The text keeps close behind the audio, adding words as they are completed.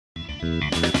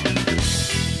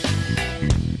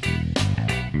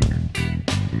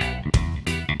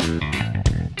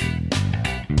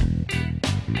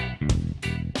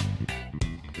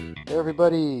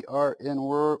Everybody are in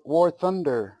War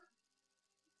Thunder,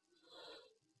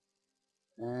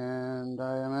 and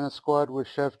I am in a squad with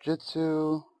Chef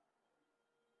Jitsu,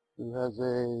 who has a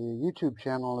YouTube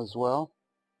channel as well,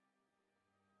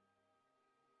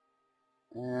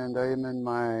 and I am in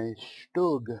my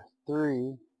Stug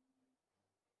III,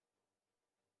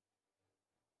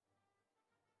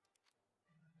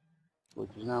 which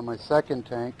is now my second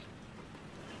tank.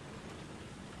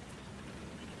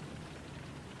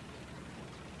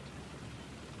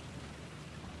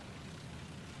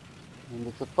 And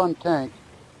it's a fun tank.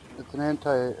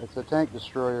 It's a tank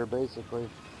destroyer, basically.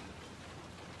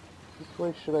 Which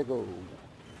way should I go?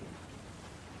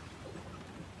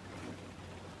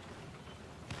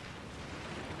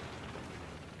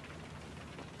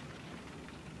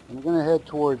 I'm gonna head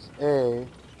towards A.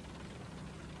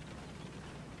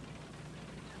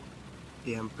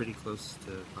 Yeah, I'm pretty close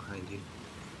to behind you.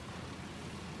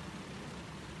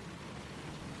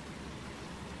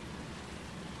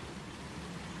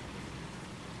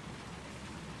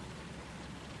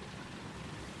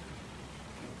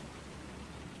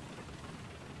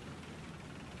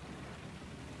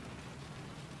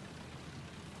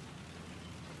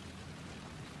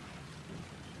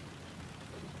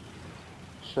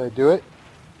 Should I do it?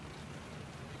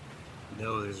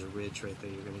 No, there's a ridge right there.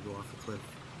 You're going to go off a cliff.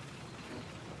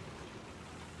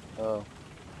 Oh.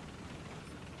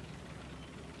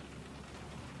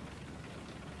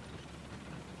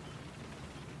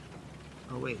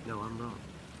 Oh, wait. No, I'm wrong.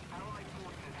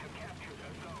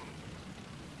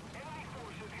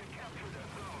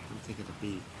 I'm thinking of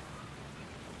B.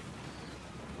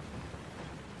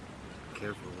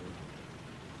 Careful.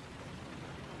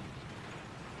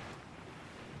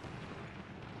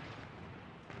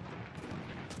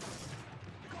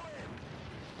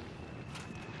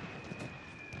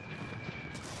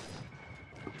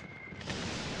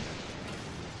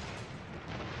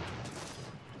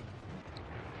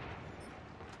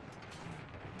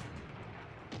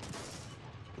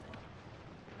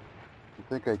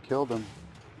 I think I killed him.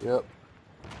 Yep.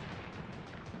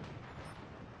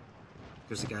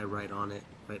 There's a guy right on it,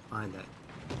 right behind that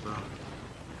rock.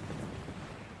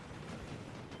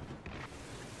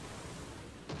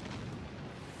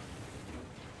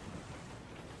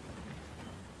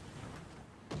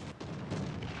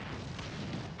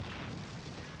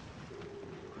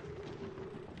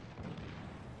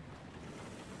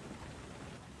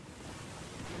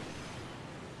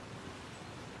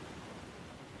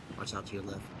 Watch out to your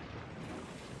left.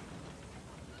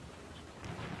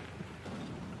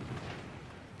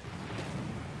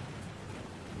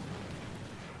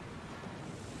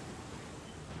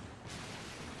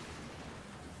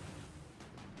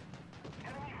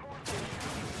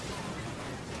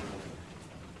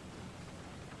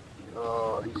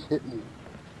 Oh, he's hit me.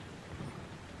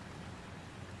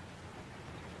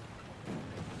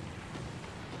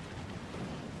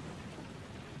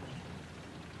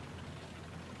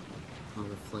 I'm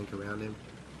gonna flank around him.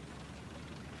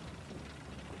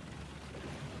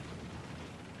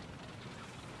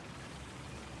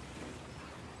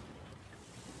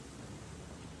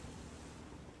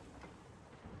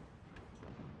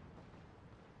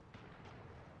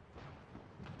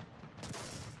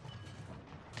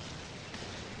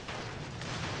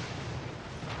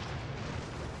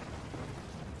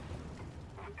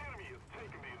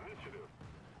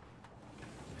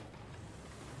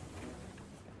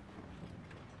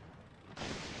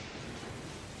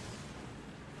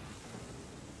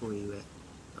 Where are you at?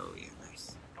 Oh yeah,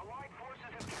 nice.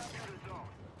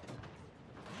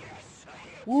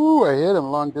 Woo, I hit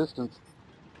him long distance.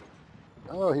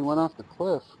 Oh, he went off the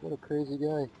cliff. What a crazy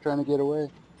guy, trying to get away.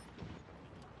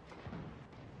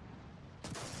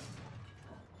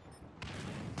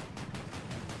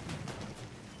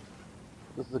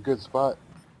 This is a good spot.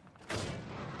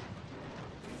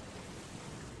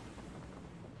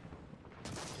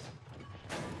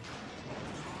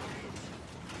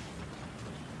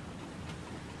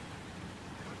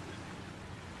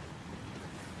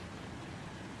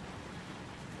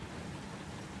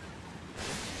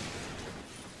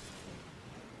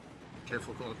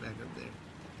 Careful going back up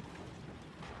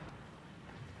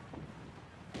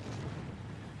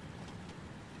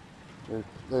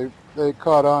there. They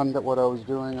caught on to what I was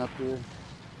doing up here.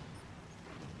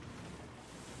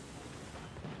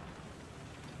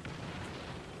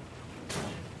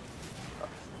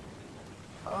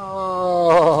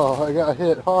 Oh, I got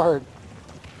hit hard.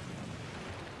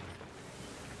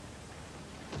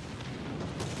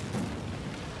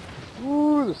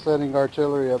 just sending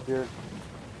artillery up here.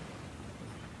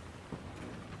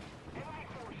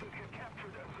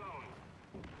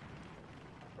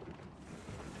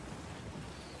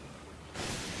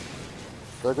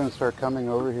 They're going to start coming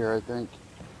over here, I think.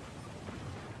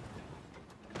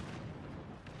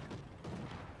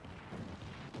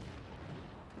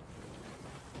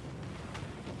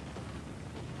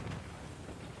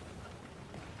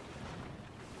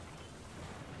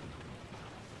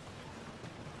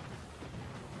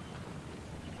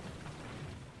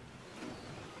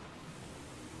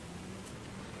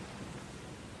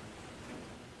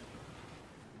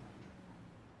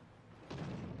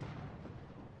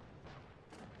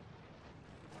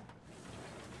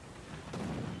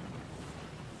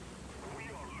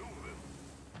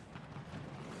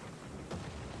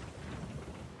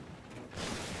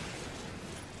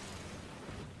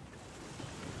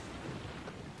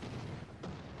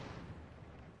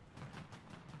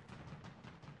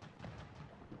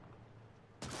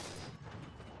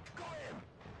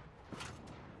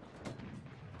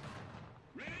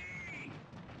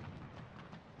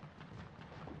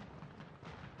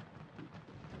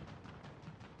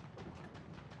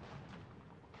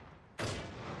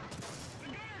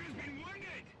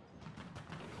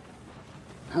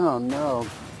 Oh no,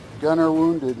 gunner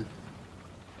wounded.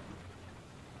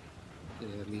 Yeah,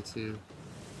 me too.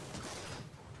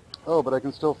 Oh, but I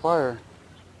can still fire.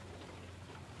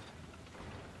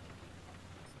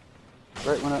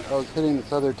 Right when I was hitting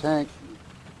this other tank,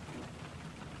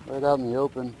 right out in the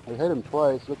open. I hit him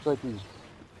twice. Looks like he's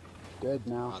dead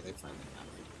now. Oh, they finally got me.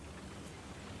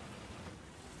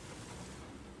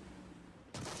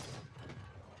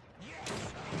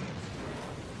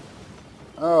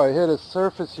 Oh, I hit a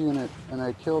surface unit and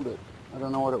I killed it. I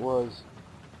don't know what it was.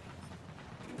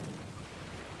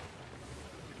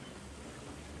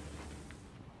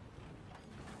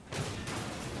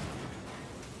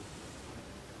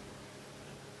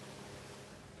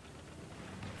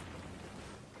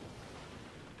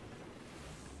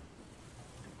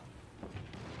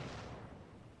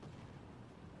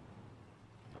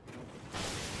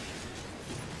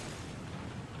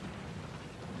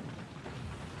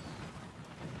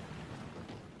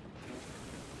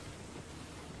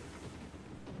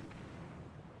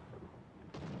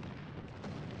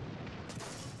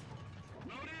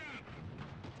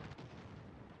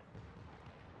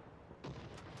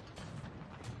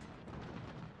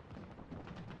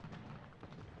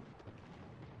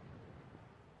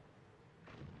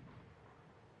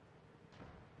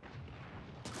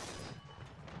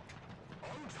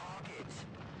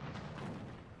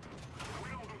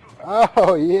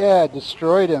 Oh yeah,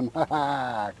 destroyed him.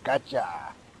 Haha,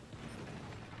 gotcha.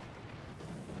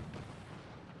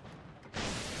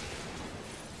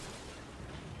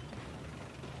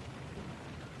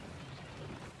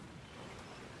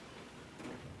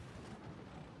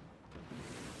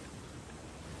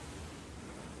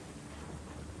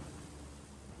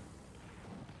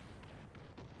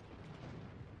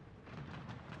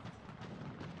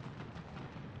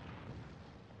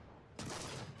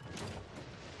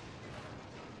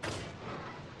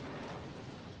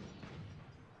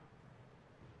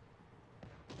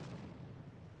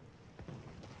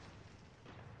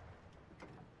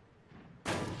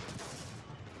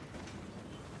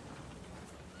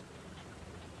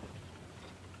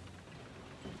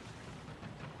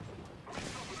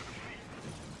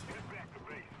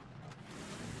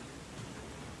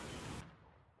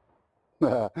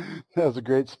 That was a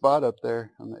great spot up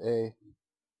there on the A.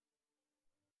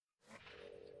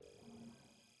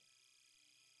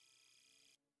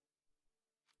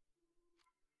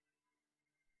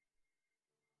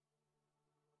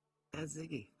 That's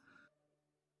Ziggy.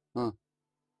 Huh.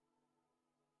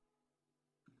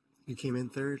 You came in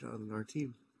third on our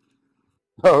team.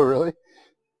 Oh really?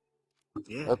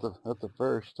 Yeah. That's a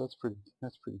first. That's pretty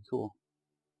cool.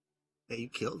 Hey, you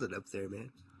killed it up there,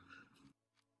 man.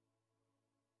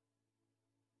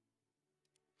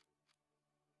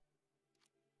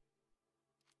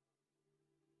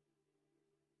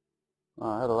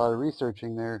 I had a lot of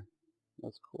researching there.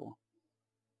 That's cool.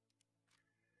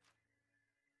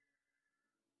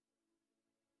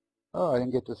 Oh, I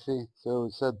didn't get to see. So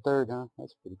it said third, huh?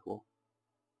 That's pretty cool.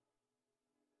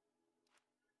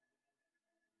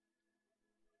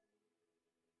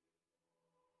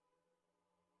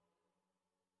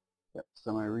 Yep,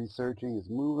 so my researching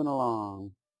is moving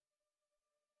along.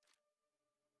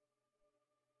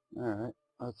 Alright,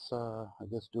 let's I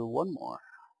guess do one more.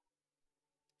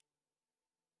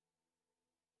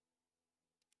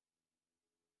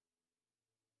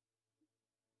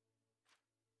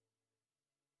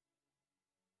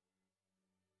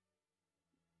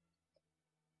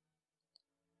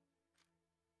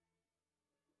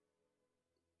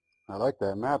 I like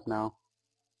that map now.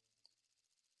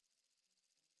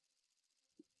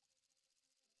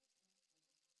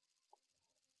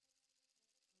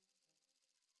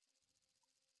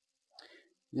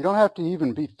 You don't have to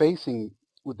even be facing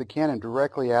with the cannon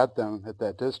directly at them at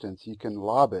that distance. You can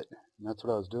lob it. And that's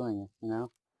what I was doing, you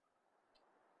know?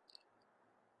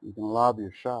 You can lob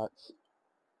your shots.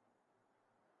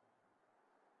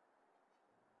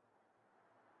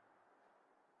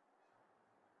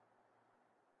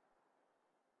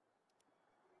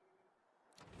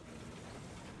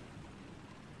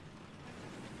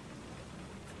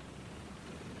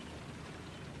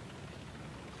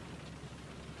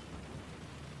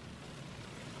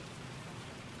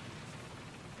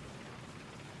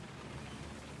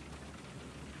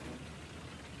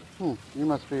 You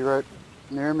must be right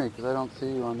near me because I don't see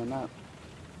you on the map.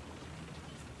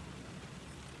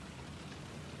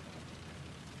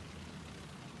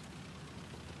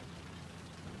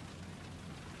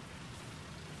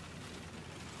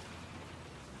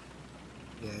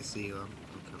 Yeah, I see you. I'm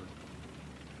coming.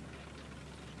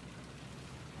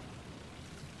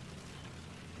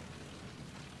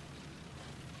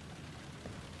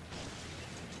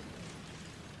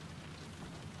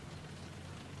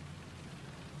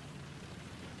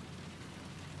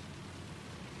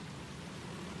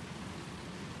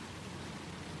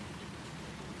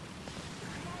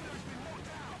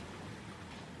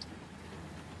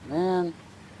 Man.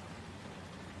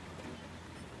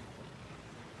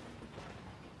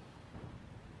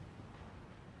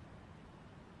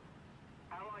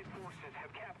 Allied forces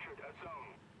have captured a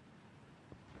zone.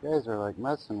 You guys are like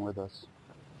messing with us.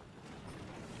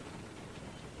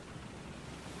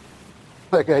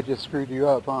 That guy just screwed you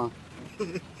up, huh?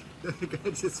 The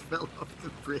guy just fell off the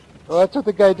bridge. Well, that's what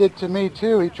the guy did to me,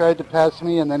 too. He tried to pass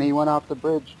me, and then he went off the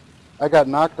bridge. I got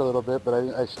knocked a little bit, but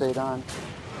I stayed on.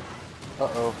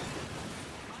 Uh-oh.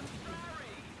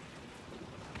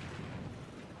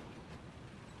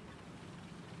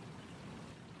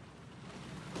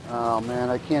 Oh, man,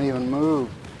 I can't even move.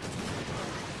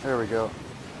 There we go.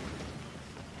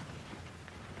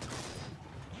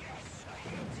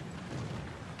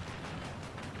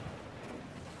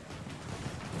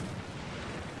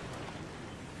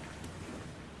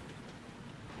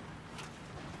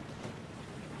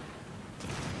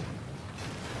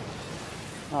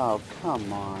 Oh,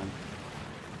 come on.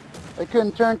 I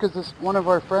couldn't turn because one of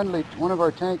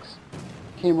our tanks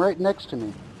came right next to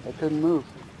me. I couldn't move.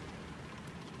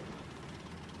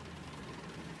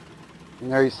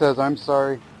 And there he says, "I'm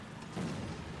sorry."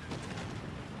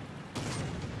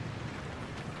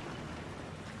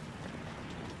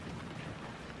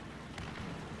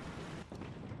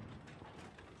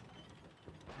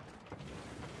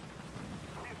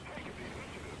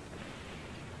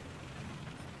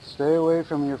 Stay away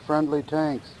from your friendly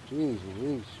tanks. Jeez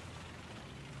Louise.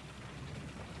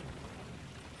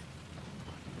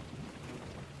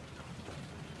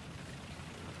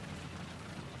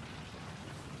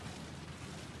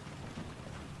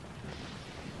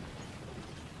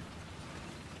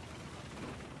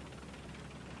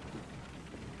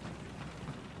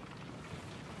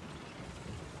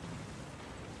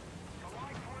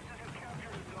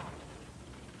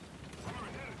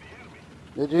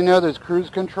 Did you know there's cruise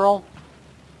control?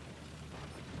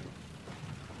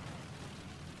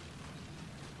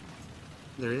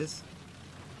 There is?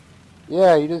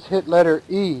 Yeah, you just hit letter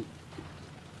E.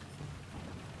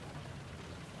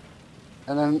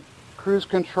 And then cruise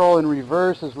control in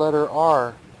reverse is letter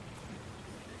R.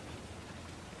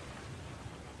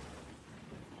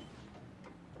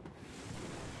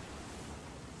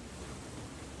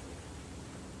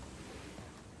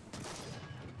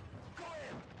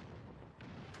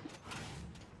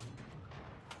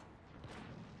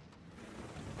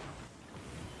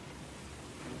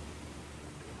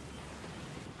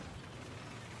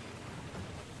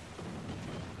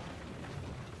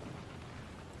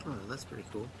 Oh, that's pretty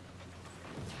cool.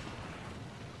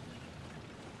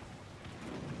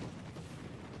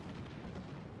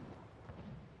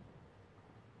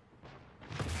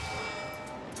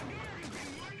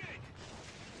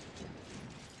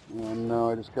 Oh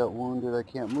no, I just got wounded. I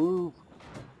can't move.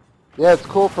 Yeah, it's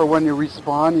cool for when you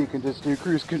respawn, you can just do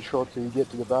cruise control till you get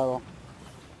to the battle.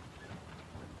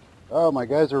 Oh, my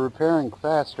guys are repairing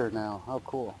faster now. How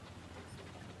cool.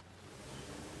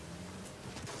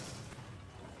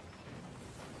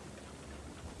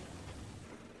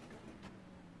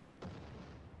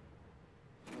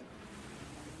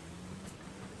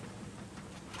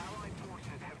 Allied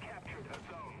forces have captured a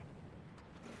zone.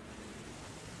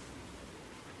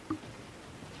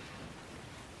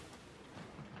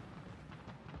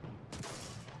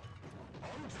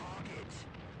 On target.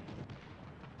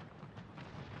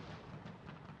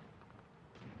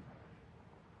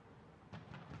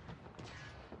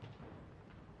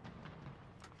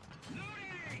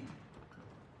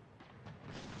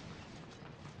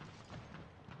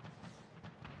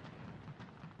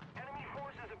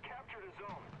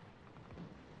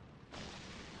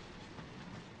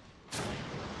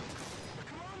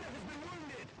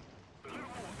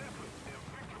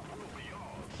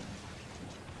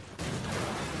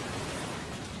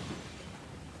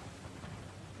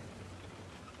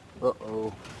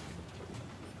 Uh-oh.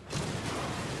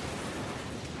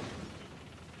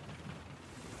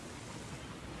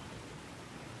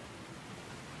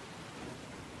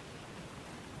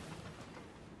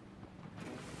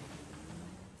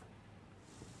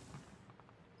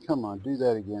 Come on, do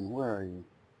that again. Where are you?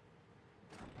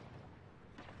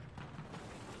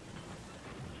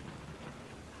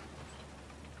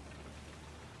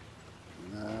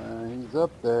 He's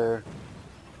up there.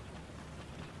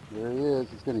 There he is.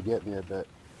 He's going to get me, I bet.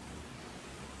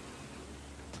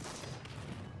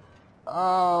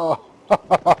 Oh!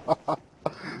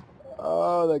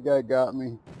 Oh, that guy got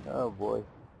me. Oh, boy.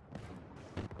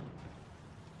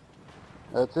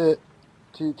 That's it.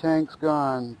 2 tanks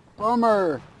gone.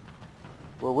 Bummer!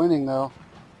 We're winning, though.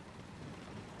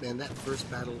 Man, that first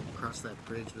battle across that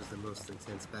bridge was the most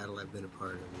intense battle I've been a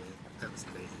part of yet. That was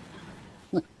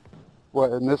crazy.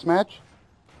 What, in this match?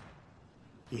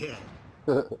 Yeah.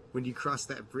 When you crossed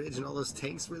that bridge and all those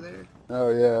tanks were there?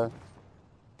 Oh, yeah.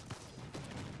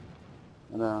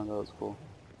 I know, that was cool.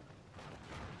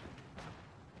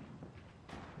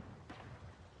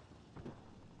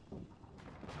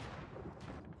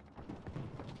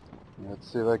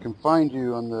 Let's see if I can find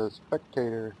you on the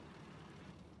spectator.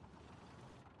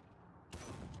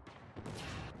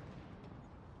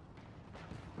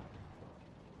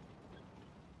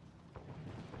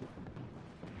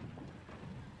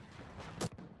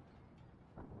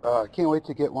 I can't wait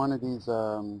to get one of these, I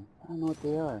don't know what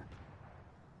they are.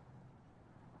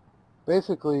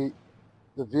 Basically,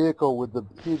 the vehicle with the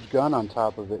huge gun on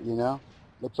top of it, you know?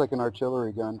 Looks like an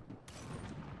artillery gun.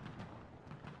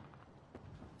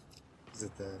 Is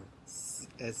it the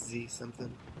SZ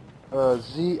something?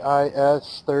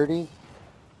 ZIS 30.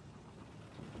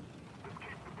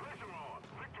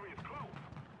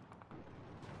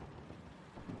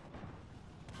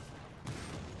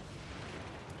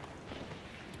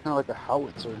 Kind of like a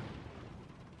howitzer.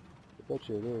 I bet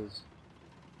you it is.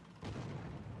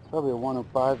 It's probably a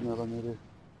 105 millimeter.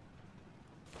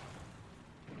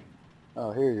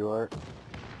 Oh, here you are.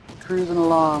 Cruising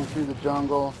along through the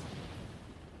jungle.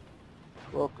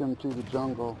 Welcome to the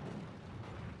jungle.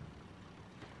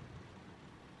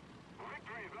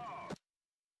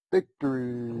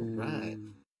 Victory! Right.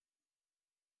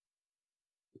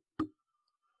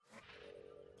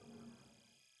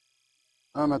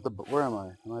 I'm at the, where am I?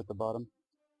 Am I at the bottom?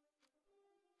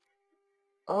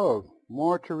 Oh,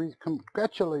 more to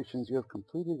congratulations, you have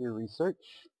completed your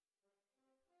research.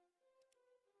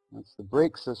 That's the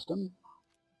brake system.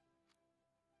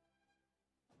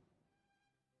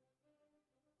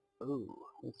 Oh,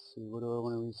 let's see, what do I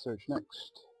want to research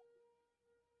next?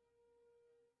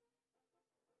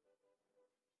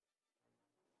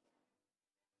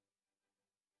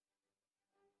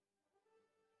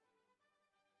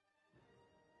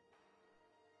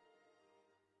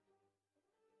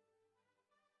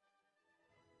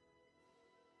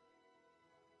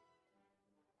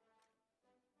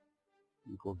 I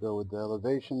think we'll go with the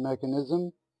elevation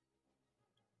mechanism.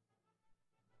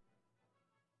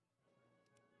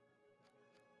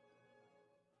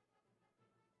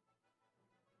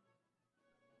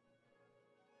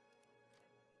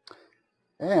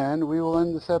 And we will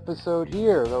end this episode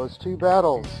here. That was 2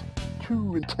 battles.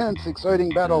 2 intense, exciting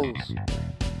battles.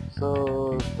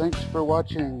 So, thanks for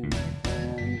watching.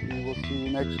 And we will see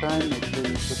you next time. Make sure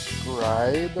you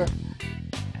subscribe.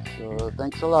 So,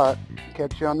 thanks a lot.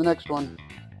 Catch you on the next one.